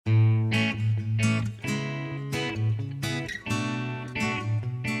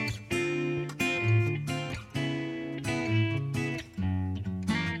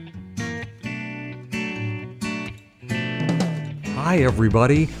Hi,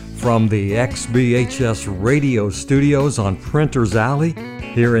 everybody, from the XBHS radio studios on Printers Alley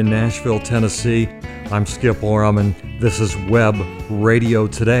here in Nashville, Tennessee. I'm Skip Oram, and this is Web Radio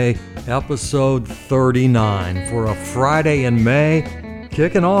Today, episode 39 for a Friday in May,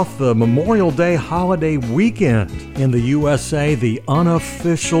 kicking off the Memorial Day holiday weekend in the USA, the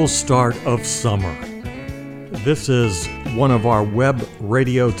unofficial start of summer. This is one of our Web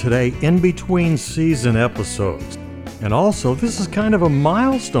Radio Today in-between season episodes. And also, this is kind of a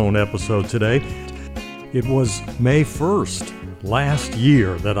milestone episode today. It was May 1st last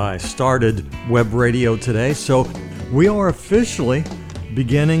year that I started Web Radio Today, so we are officially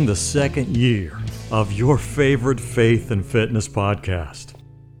beginning the second year of your favorite faith and fitness podcast.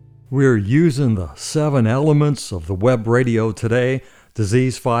 We're using the 7 elements of the Web Radio Today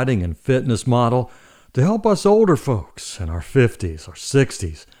disease fighting and fitness model to help us older folks in our 50s, our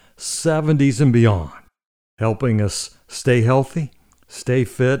 60s, 70s, and beyond, helping us stay healthy, stay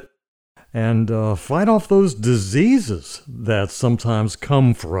fit, and fight off those diseases that sometimes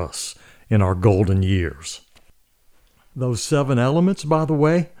come for us in our golden years. Those 7 elements, by the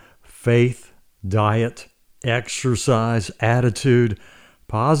way: faith, diet, exercise, attitude,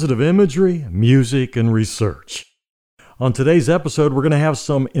 positive imagery, music, and research. On today's episode, we're going to have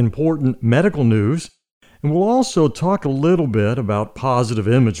some important medical news, and we'll also talk a little bit about positive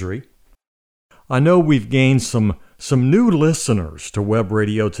imagery. I know we've gained some new listeners to Web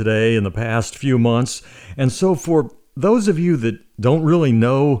Radio Today in the past few months, and so for those of you that don't really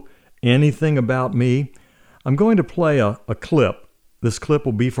know anything about me, I'm going to play a clip. This clip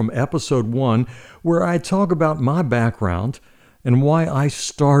will be from episode 1, where I talk about my background and why I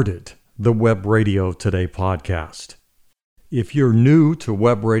started the Web Radio Today podcast. If you're new to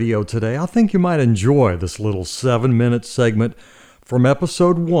Web Radio Today, I think you might enjoy this little 7-minute segment from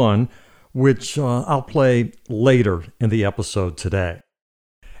episode 1, which I'll play later in the episode today.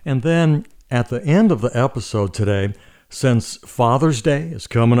 And then at the end of the episode today, since Father's Day is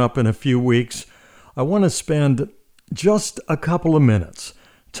coming up in a few weeks, I want to spend just a couple of minutes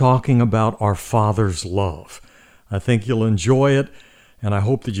talking about our Father's love. I think you'll enjoy it, and I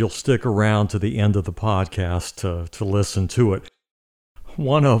hope that you'll stick around to the end of the podcast to listen to it.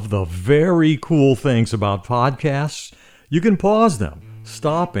 One of the very cool things about podcasts, you can pause them,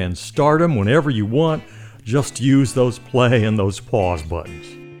 stop and start them whenever you want. Just use those play and those pause buttons.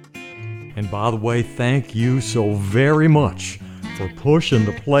 And by the way, thank you so very much for pushing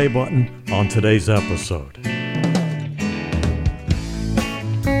the play button on today's episode.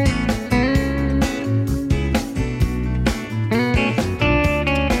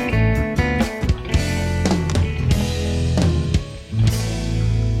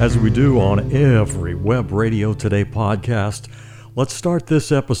 As we do on every Web Radio Today podcast, let's start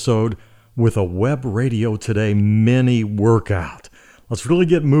this episode with a Web Radio Today mini workout. Let's really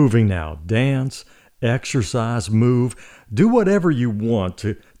get moving now. Dance, exercise, move. Do whatever you want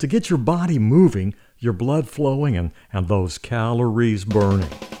to get your body moving, your blood flowing, and those calories burning.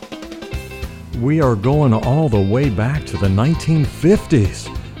 We are going all the way back to the 1950s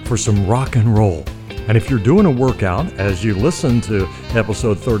for some rock and roll. And if you're doing a workout, as you listen to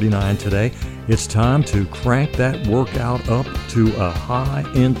episode 39 today, it's time to crank that workout up to a high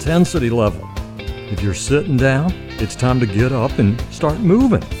intensity level. If you're sitting down, it's time to get up and start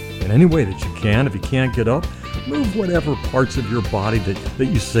moving in any way that you can. If you can't get up, move whatever parts of your body that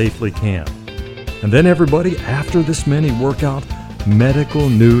you safely can. And then everybody, after this mini workout, medical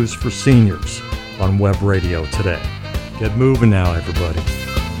news for seniors on Web Radio Today. Get moving now, everybody.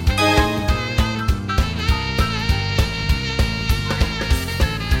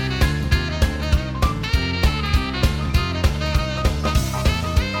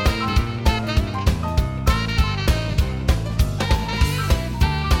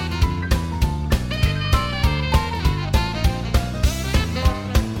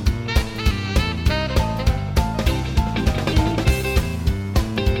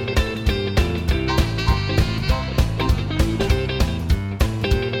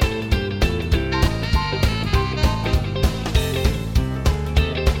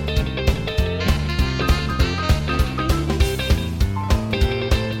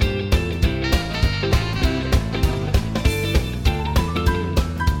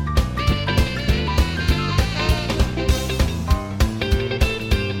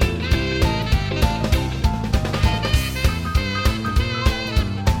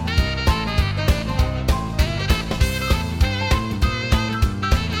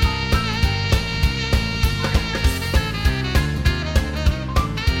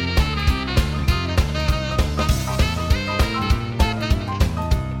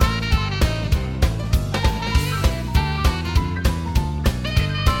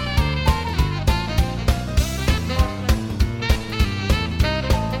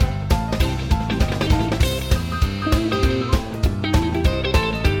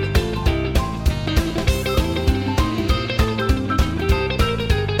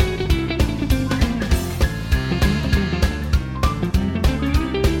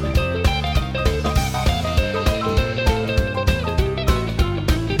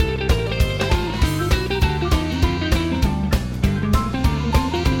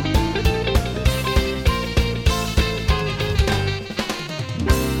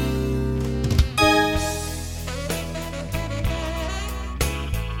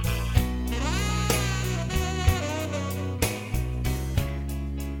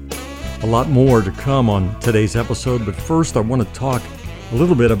 A lot more to come on today's episode, but first I want to talk a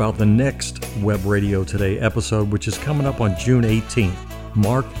little bit about the next Web Radio Today episode, which is coming up on June 18th.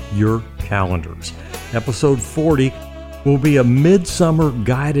 Mark your calendars. Episode 40 will be a midsummer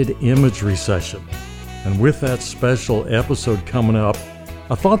guided imagery session. And with that special episode coming up,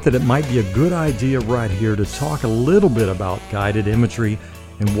 I thought that it might be a good idea right here to talk a little bit about guided imagery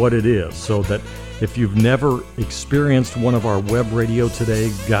and what it is, so that if you've never experienced one of our Web Radio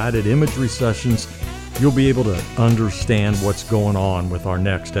Today guided imagery sessions, you'll be able to understand what's going on with our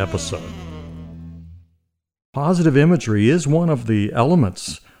next episode. Positive imagery is one of the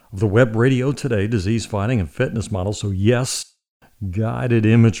elements of the Web Radio Today disease fighting and fitness model. So yes, guided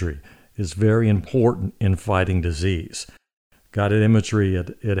imagery is very important in fighting disease. Guided imagery,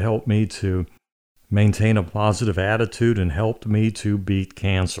 it helped me to maintain a positive attitude and helped me to beat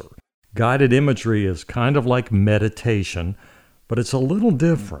cancer. Guided imagery is kind of like meditation, but it's a little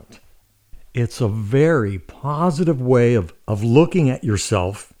different. It's a very positive way of looking at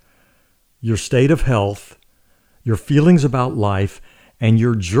yourself, your state of health, your feelings about life, and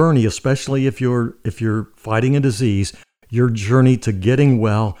your journey, especially if you're fighting a disease, your journey to getting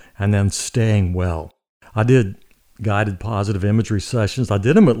well and then staying well. I did guided positive imagery sessions. I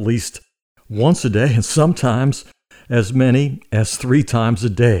did them at least once a day and sometimes as many as 3 times a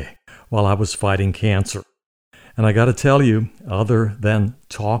day while I was fighting cancer. And I got to tell you, other than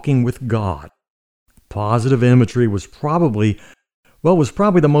talking with God, positive imagery was probably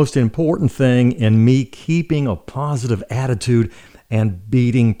the most important thing in me keeping a positive attitude and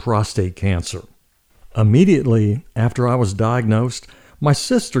beating prostate cancer. Immediately after I was diagnosed, my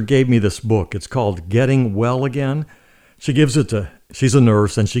sister gave me this book. It's called Getting Well Again. She's a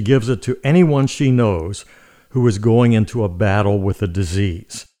nurse, and she gives it to anyone she knows who is going into a battle with a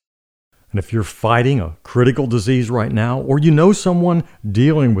disease. And if you're fighting a critical disease right now, or you know someone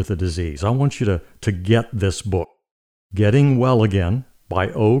dealing with a disease, I want you to get this book, Getting Well Again by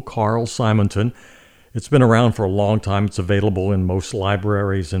O. Carl Simonton. It's been around for a long time. It's available in most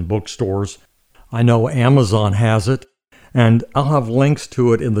libraries and bookstores. I know Amazon has it, and I'll have links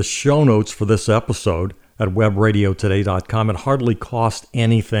to it in the show notes for this episode at webradiotoday.com. It hardly costs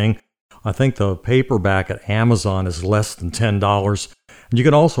anything. I think the paperback at Amazon is less than $10. And you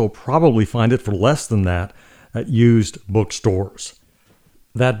can also probably find it for less than that at used bookstores.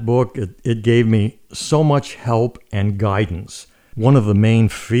 That book, it gave me so much help and guidance. One of the main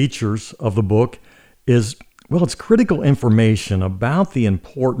features of the book is, it's critical information about the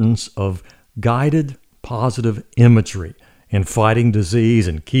importance of guided positive imagery in fighting disease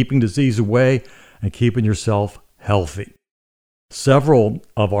and keeping disease away and keeping yourself healthy. Several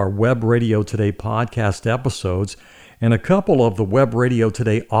of our Web Radio Today podcast episodes and a couple of the Web Radio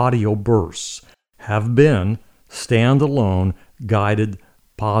Today audio bursts have been standalone guided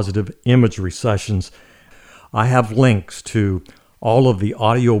positive imagery sessions. I have links to all of the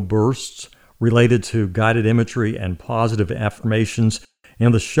audio bursts related to guided imagery and positive affirmations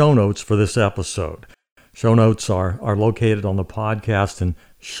in the show notes for this episode. Show notes are located on the podcast and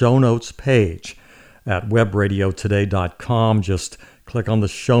show notes page at webradiotoday.com. Just click on the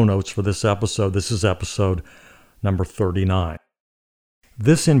show notes for this episode. This is episode number 39.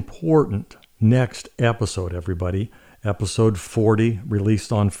 This important next episode, everybody, episode 40,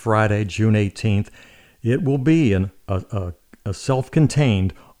 released on Friday, June 18th, it will be a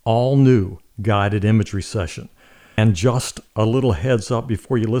self-contained, all-new guided imagery session. And just a little heads up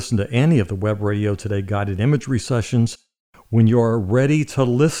before you listen to any of the Web Radio Today guided imagery sessions, when you're ready to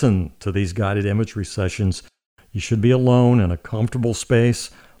listen to these guided imagery sessions, you should be alone in a comfortable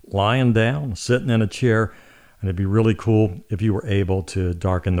space, lying down, sitting in a chair, and it'd be really cool if you were able to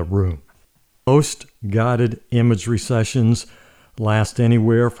darken the room. Most guided imagery sessions last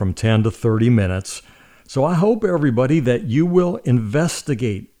anywhere from 10 to 30 minutes. So I hope, everybody, that you will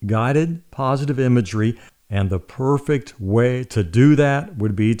investigate guided positive imagery, and the perfect way to do that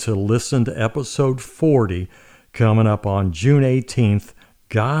would be to listen to episode 40 coming up on June 18th,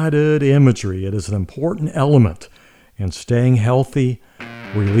 guided imagery. It is an important element in staying healthy,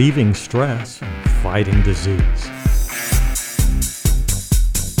 relieving stress, and fighting disease.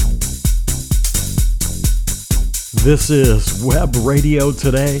 This is Web Radio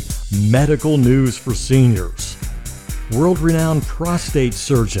Today, medical news for seniors. World-renowned prostate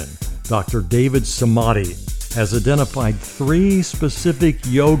surgeon Dr. David Samadi has identified 3 specific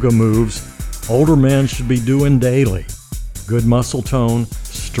yoga moves older men should be doing daily. Good muscle tone,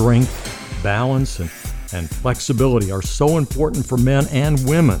 strength, balance, and flexibility are so important for men and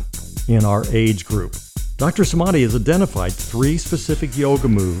women in our age group. Dr. Samadi has identified 3 specific yoga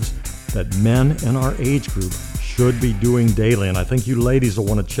moves that men in our age group should be doing daily, and I think you ladies will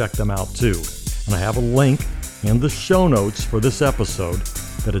want to check them out too. And I have a link in the show notes for this episode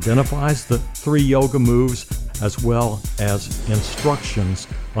that identifies the 3 yoga moves as well as instructions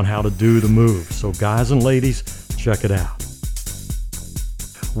on how to do the moves. So guys and ladies, check it out.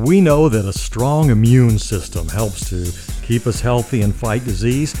 We know that a strong immune system helps to keep us healthy and fight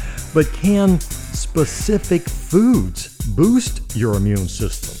disease, but can specific foods boost your immune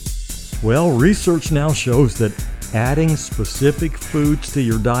system? Well, research now shows that adding specific foods to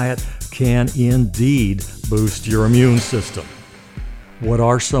your diet can indeed boost your immune system. What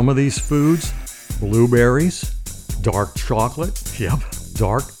are some of these foods? Blueberries, dark chocolate. Yep,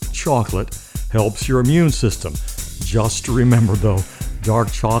 dark chocolate helps your immune system. Just remember though,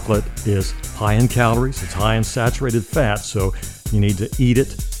 dark chocolate is high in calories, it's high in saturated fat, so you need to eat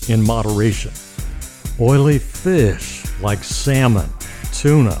it in moderation. Oily fish like salmon,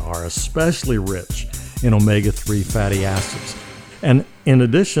 tuna are especially rich in omega-3 fatty acids. And in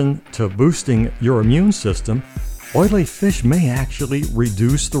addition to boosting your immune system, oily fish may actually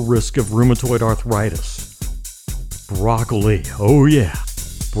reduce the risk of rheumatoid arthritis. Broccoli, oh yeah.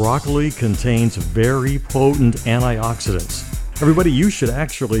 Broccoli contains very potent antioxidants. Everybody, you should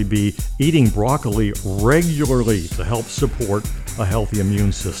actually be eating broccoli regularly to help support a healthy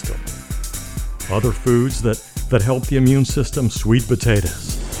immune system. Other foods that help the immune system: sweet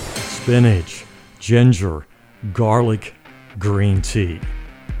potatoes, spinach, ginger, garlic, green tea.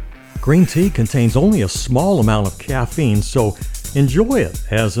 Green tea contains only a small amount of caffeine, so enjoy it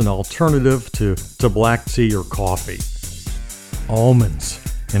as an alternative to black tea or coffee. Almonds.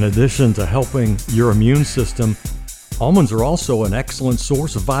 In addition to helping your immune system, almonds are also an excellent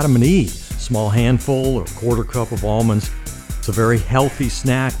source of vitamin E. Small handful or quarter cup of almonds. It's a very healthy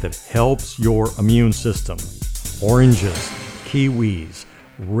snack that helps your immune system. Oranges, kiwis,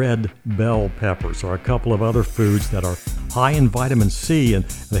 red bell peppers are a couple of other foods that are high in vitamin C, and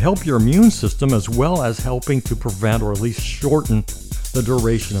they help your immune system as well as helping to prevent or at least shorten the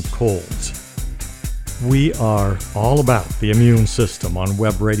duration of colds. We are all about the immune system on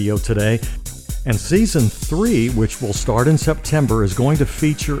Web Radio Today, and Season 3, which will start in September, is going to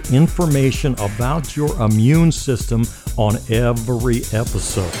feature information about your immune system on every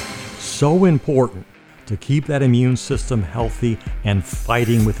episode. So important to keep that immune system healthy and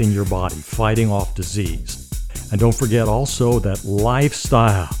fighting within your body, fighting off disease. And don't forget also that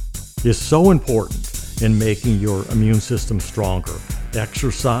lifestyle is so important in making your immune system stronger.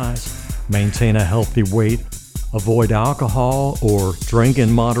 Exercise, maintain a healthy weight, avoid alcohol or drink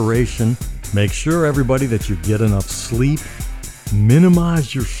in moderation. Make sure, everybody, that you get enough sleep.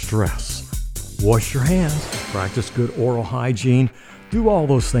 Minimize your stress. Wash your hands. Practice good oral hygiene. Do all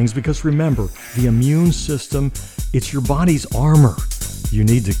those things because remember, the immune system, it's your body's armor. You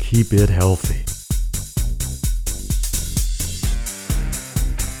need to keep it healthy.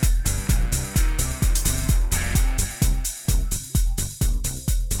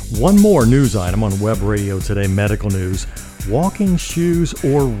 One more news item on Web Radio Today, medical news. Walking shoes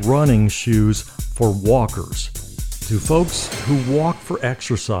or running shoes for walkers. Do folks who walk for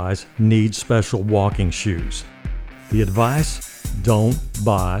exercise need special walking shoes? The advice: don't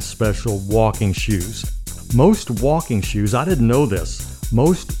buy special walking shoes. Most walking shoes, I didn't know this,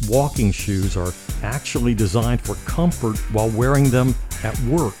 most walking shoes are actually designed for comfort while wearing them at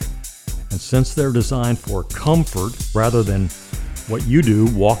work. And since they're designed for comfort rather than what you do,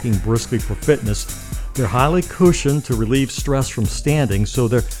 walking briskly for fitness, they're highly cushioned to relieve stress from standing, so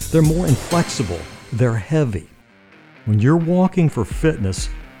they're more inflexible. They're heavy. When you're walking for fitness,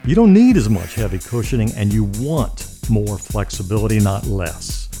 you don't need as much heavy cushioning and you want more flexibility, not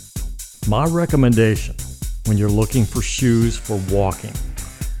less. My recommendation when you're looking for shoes for walking,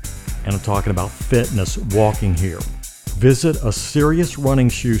 and I'm talking about fitness walking here, visit a serious running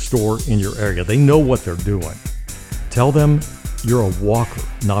shoe store in your area. They know what they're doing. Tell them you're a walker,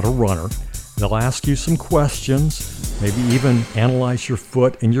 not a runner. They'll ask you some questions, maybe even analyze your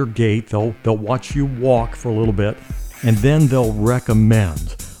foot and your gait. They'll watch you walk for a little bit, and then they'll recommend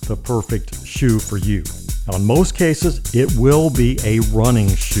the perfect shoe for you. Now, in most cases, it will be a running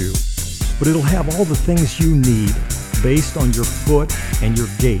shoe, but it'll have all the things you need based on your foot and your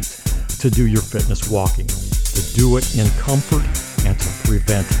gait to do your fitness walking, to do it in comfort and to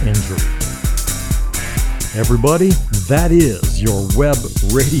prevent injury. Everybody, that is your Web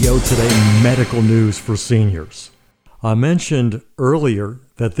Radio Today medical news for seniors. I mentioned earlier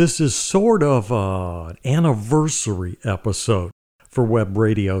that this is sort of an anniversary episode for Web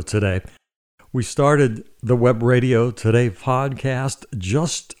Radio Today. We started the Web Radio Today podcast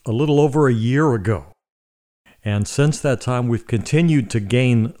just a little over a year ago. And since that time, we've continued to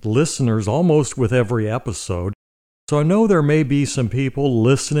gain listeners almost with every episode. So I know there may be some people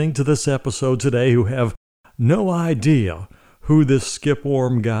listening to this episode today who have no idea who this Skip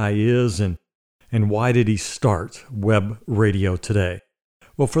Oram guy is and why did he start Web Radio Today.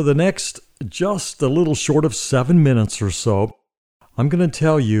 Well, for the next just a little short of 7 minutes or so, I'm going to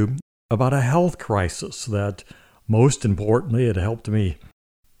tell you about a health crisis that, most importantly, it helped me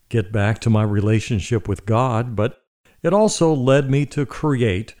get back to my relationship with God, but it also led me to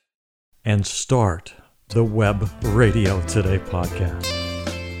create and start the Web Radio Today podcast.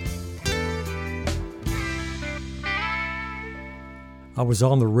 I was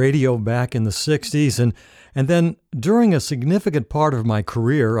on the radio back in the 60s, and then during a significant part of my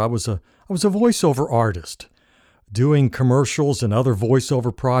career, I was a voiceover artist, doing commercials and other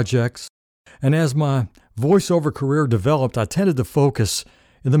voiceover projects. And as my voiceover career developed, I tended to focus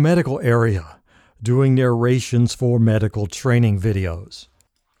in the medical area, doing narrations for medical training videos.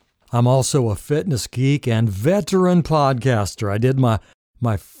 I'm also a fitness geek and veteran podcaster. I did my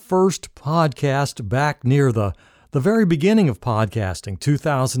first podcast back near the very beginning of podcasting,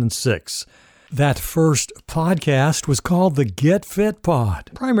 2006. That first podcast was called the Get Fit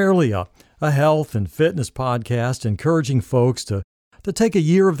Pod, primarily a health and fitness podcast encouraging folks to take a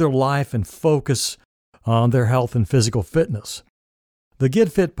year of their life and focus on their health and physical fitness. The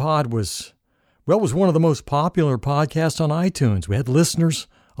Get Fit Pod was one of the most popular podcasts on iTunes. We had listeners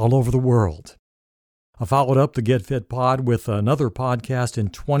all over the world. I followed up the Get Fit Pod with another podcast in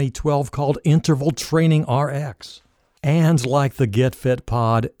 2012 called Interval Training RX. And like the Get Fit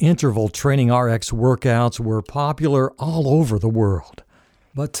Pod, Interval Training RX workouts were popular all over the world.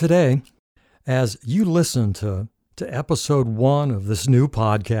 But today, as you listen to episode 1 of this new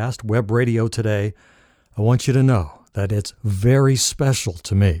podcast, Web Radio Today, I want you to know that it's very special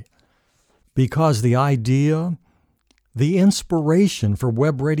to me. Because the idea, the inspiration for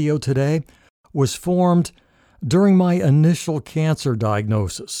Web Radio Today was formed during my initial cancer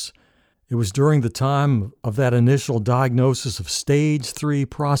diagnosis. It was during the time of that initial diagnosis of stage 3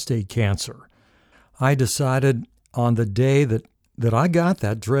 prostate cancer. I decided on the day that I got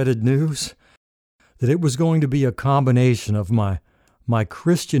that dreaded news that it was going to be a combination of my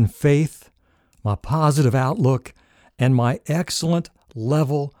Christian faith, my positive outlook, and my excellent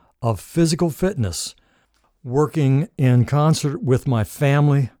level of physical fitness, working in concert with my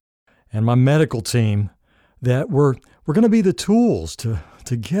family and my medical team, that were going to be the tools to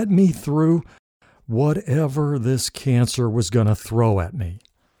get me through whatever this cancer was going to throw at me.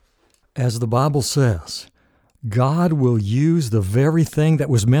 As the Bible says, God will use the very thing that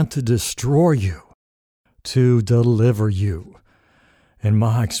was meant to destroy you to deliver you. In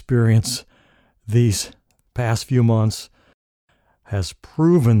my experience, these past few months has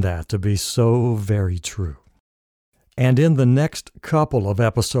proven that to be so very true. And in the next couple of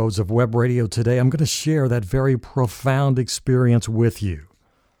episodes of Web Radio Today, I'm going to share that very profound experience with you.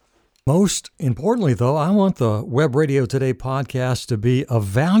 Most importantly, though, I want the Web Radio Today podcast to be a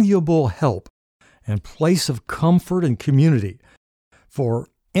valuable help and place of comfort and community for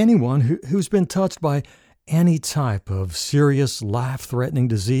anyone who's been touched by any type of serious, life-threatening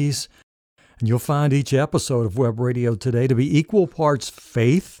disease. And you'll find each episode of Web Radio Today to be equal parts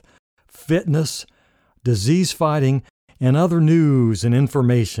faith, fitness, disease fighting, and other news and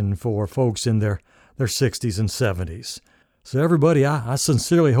information for folks in their 60s and 70s. So everybody, I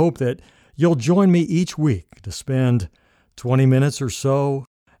sincerely hope that you'll join me each week to spend 20 minutes or so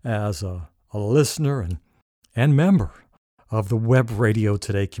as a listener and member of the Web Radio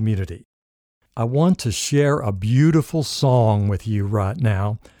Today community. I want to share a beautiful song with you right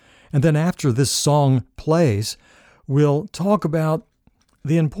now, and then after this song plays, we'll talk about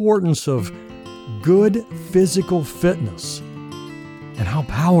the importance of good physical fitness and how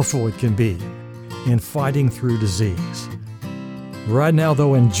powerful it can be in fighting through disease. Right now,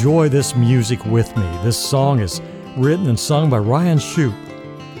 though, enjoy this music with me. This song is written and sung by Ryan Shoup,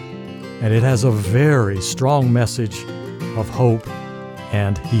 and it has a very strong message of hope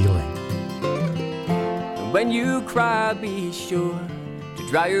and healing. When you cry, be sure to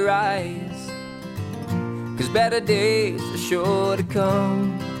dry your eyes, 'cause better days are sure to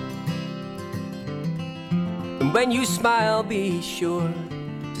come. And when you smile, be sure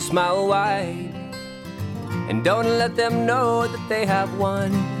to smile wide, and don't let them know that they have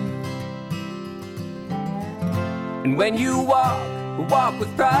won. And when you walk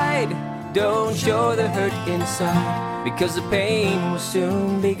with pride, don't show the hurt inside, because the pain will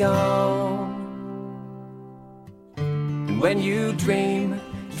soon be gone. And when you dream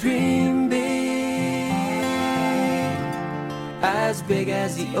big, as big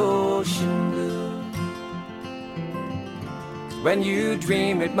as the ocean blue. When you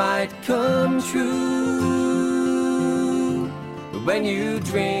dream it might come true. But when you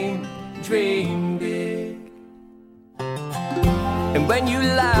dream, dream big. And when you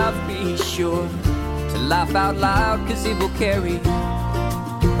laugh, be sure to laugh out loud, 'cause it will carry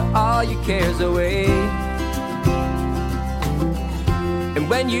all your cares away. And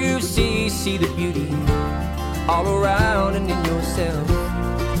when you see the beauty all around and in yourself,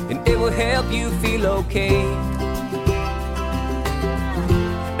 and it will help you feel okay.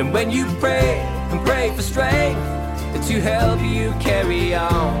 And when you pray and pray for strength to help you carry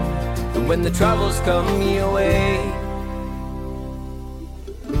on, and when the troubles come your way.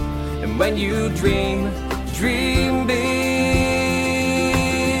 And when you dream, dream big,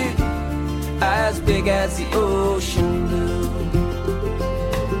 as big as the ocean blue.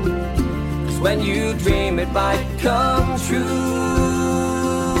 'Cause when you dream it might come true.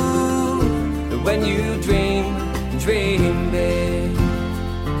 And when you dream, dream big.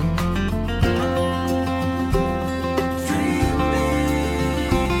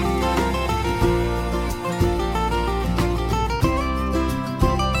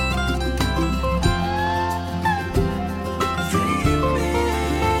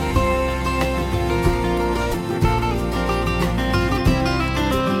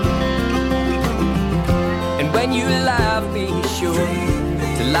 When you laugh, be sure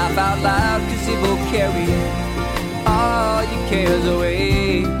to laugh out loud, 'cause it will carry all your cares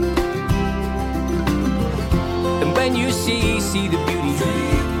away. And when you see the beauty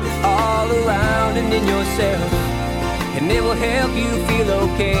all around and in yourself, and it will help you feel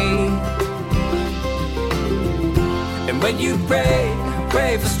okay. And when you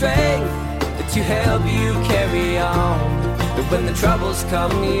pray for strength to help you carry on, and when the troubles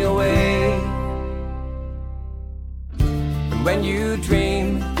come your way. When you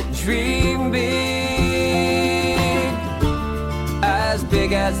dream, dream big, as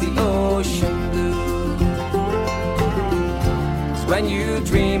big as the ocean blue. 'Cause when you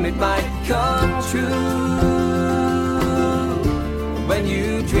dream it might come true. When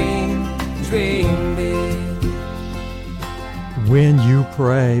you dream, dream big. When you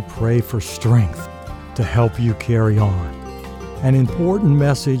pray, pray for strength to help you carry on. An important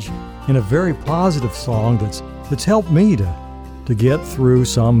message in a very positive song that's helped me to get through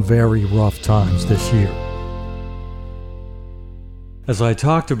some very rough times this year. As I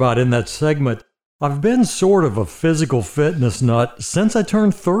talked about in that segment, I've been sort of a physical fitness nut since I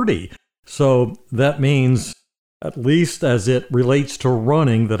turned 30. So that means, at least as it relates to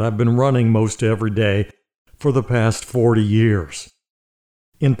running, that I've been running most every day for the past 40 years.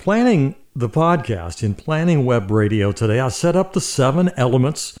 In planning the podcast, in planning Web Radio Today, I set up the 7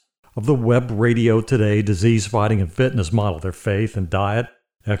 elements of the Web Radio Today disease fighting and fitness model. Their faith and diet,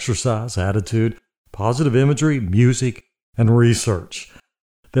 exercise, attitude, positive imagery, music, and research.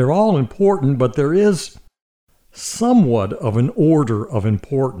 They're all important, but there is somewhat of an order of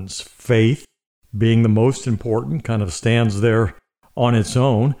importance. Faith, being the most important, kind of stands there on its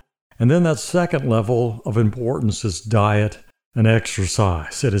own. And then that second level of importance is diet and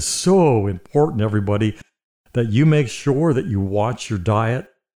exercise. It is so important, everybody, that you make sure that you watch your diet.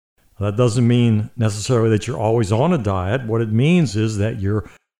 That doesn't mean necessarily that you're always on a diet. What it means is that you're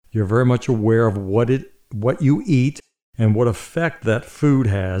very much aware of what you eat and what effect that food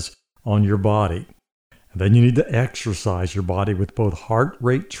has on your body. And then you need to exercise your body with both heart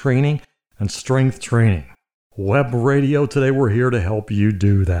rate training and strength training. Web Radio Today, we're here to help you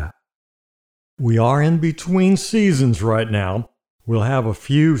do that. We are in between seasons right now. We'll have a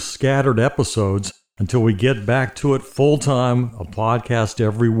few scattered episodes until we get back to it full-time, a podcast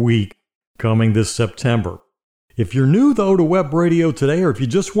every week coming this September. If you're new, though, to Web Radio Today, or if you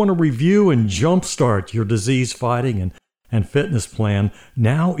just want to review and jumpstart your disease fighting and fitness plan,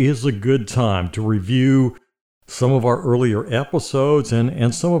 now is a good time to review some of our earlier episodes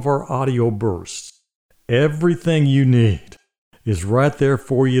and some of our audio bursts. Everything you need is right there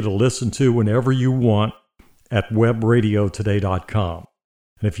for you to listen to whenever you want at webradiotoday.com.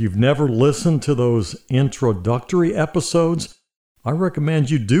 And if you've never listened to those introductory episodes, I recommend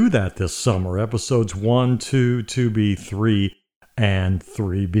you do that this summer, episodes 1, 2, 2B, 3, and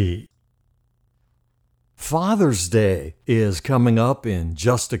 3B. Father's Day is coming up in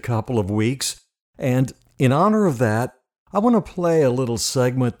just a couple of weeks, and in honor of that, I want to play a little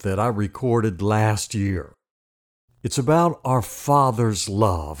segment that I recorded last year. It's about our Father's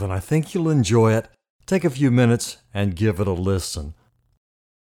love, and I think you'll enjoy it. Take a few minutes and give it a listen.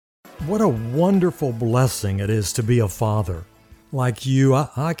 What a wonderful blessing it is to be a father. Like you,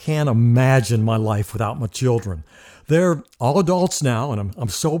 I can't imagine my life without my children. They're all adults now, and I'm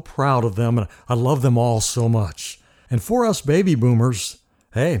so proud of them, and I love them all so much. And for us baby boomers,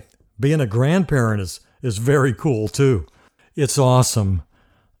 hey, being a grandparent is very cool too. It's awesome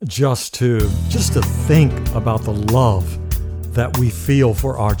just to think about the love that we feel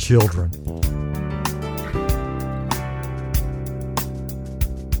for our children.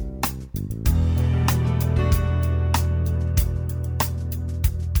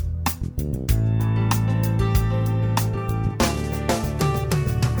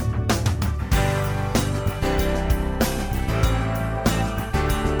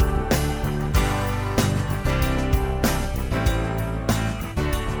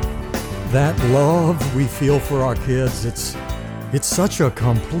 That love we feel for our kids, it's such a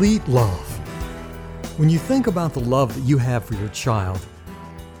complete love. When you think about the love that you have for your child,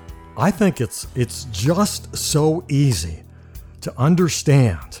 I think it's just so easy to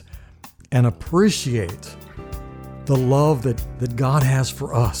understand and appreciate the love that God has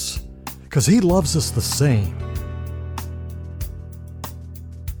for us, because He loves us the same.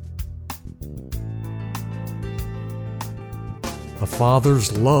 A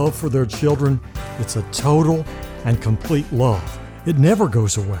father's love for their children, it's a total and complete love. It never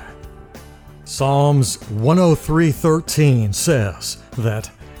goes away. Psalms 103:13 says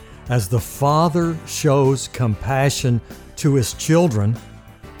that as the Father shows compassion to His children,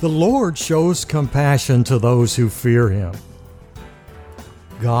 the Lord shows compassion to those who fear Him.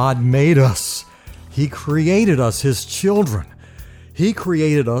 God made us. He created us, His children. He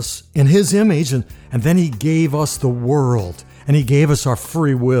created us in His image, and then He gave us the world. And He gave us our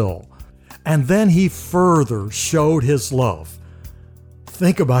free will. And then He further showed His love.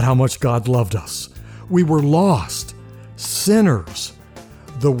 Think about how much God loved us. We were lost, sinners,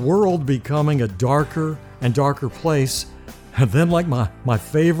 the world becoming a darker and darker place. And then, like my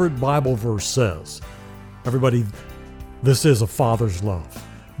favorite Bible verse says, everybody, this is a father's love.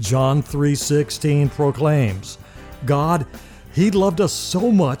 John 3:16 proclaims, God, He loved us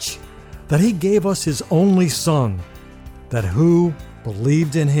so much that He gave us His only Son, that who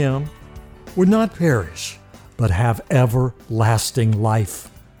believed in Him would not perish, but have everlasting life.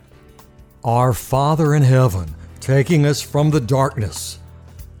 Our Father in heaven, taking us from the darkness,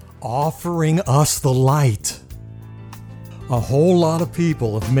 offering us the light. A whole lot of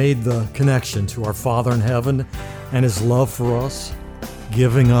people have made the connection to our Father in heaven and His love for us,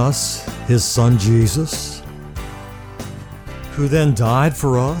 giving us His Son Jesus, who then died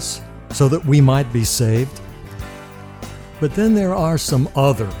for us so that we might be saved. But then there are some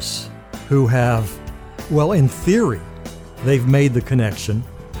others who have, well, in theory, they've made the connection.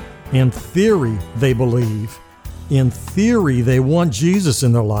 In theory, they believe. In theory, they want Jesus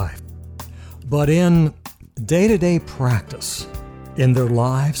in their life. But in day-to-day practice, in their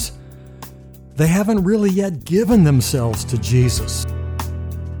lives, they haven't really yet given themselves to Jesus.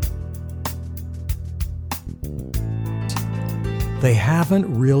 They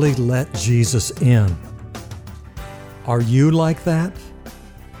haven't really let Jesus in. Are you like that?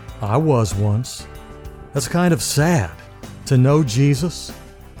 I was once. That's kind of sad to know Jesus,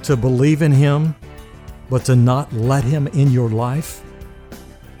 to believe in Him, but to not let Him in your life.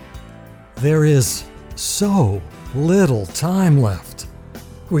 There is so little time left.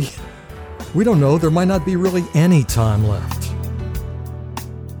 We don't know. There might not be really any time left.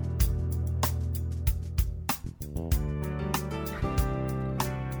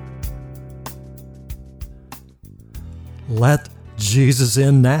 Let Jesus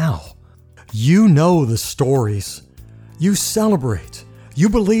in now. You know the stories. You celebrate. You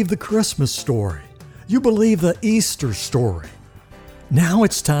believe the Christmas story. You believe the Easter story. Now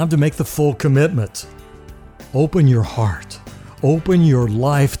it's time to make the full commitment. Open your heart. Open your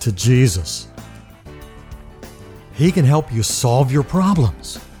life to Jesus. He can help you solve your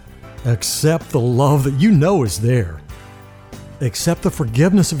problems. Accept the love that you know is there. Accept the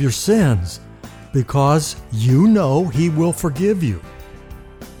forgiveness of your sins, because you know He will forgive you.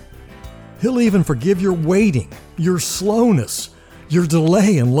 He'll even forgive your waiting, your slowness, your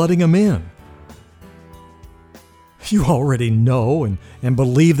delay in letting Him in. You already know and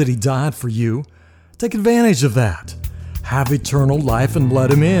believe that He died for you. Take advantage of that. Have eternal life and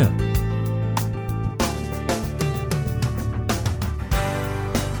let Him in.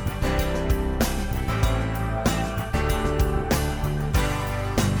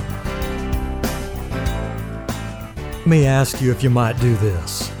 Let me ask you if you might do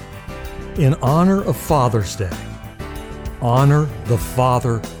this. In honor of Father's Day, honor the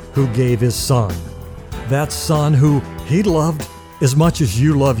Father who gave His Son. That Son who He loved as much as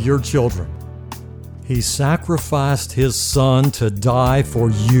you love your children. He sacrificed His Son to die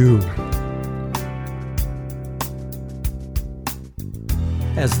for you.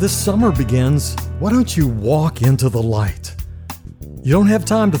 As this summer begins, why don't you walk into the light? You don't have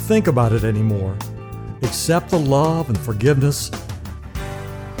time to think about it anymore. accept the love and forgiveness.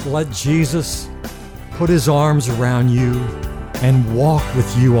 Let Jesus put his arms around you and walk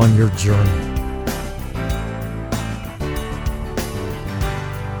with you on your journey.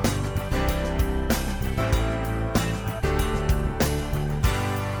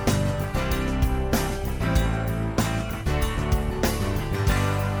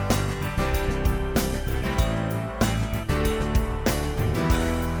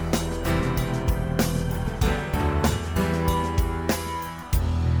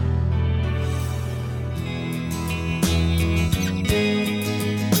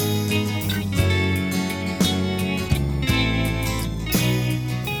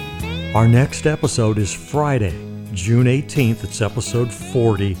 Our next episode is Friday, June 18th. It's episode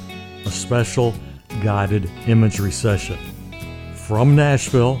 40, a special guided imagery session. From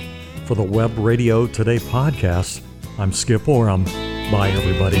Nashville, for the Web Radio Today podcast, I'm Skip Oram. Bye,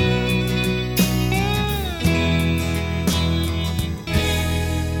 everybody.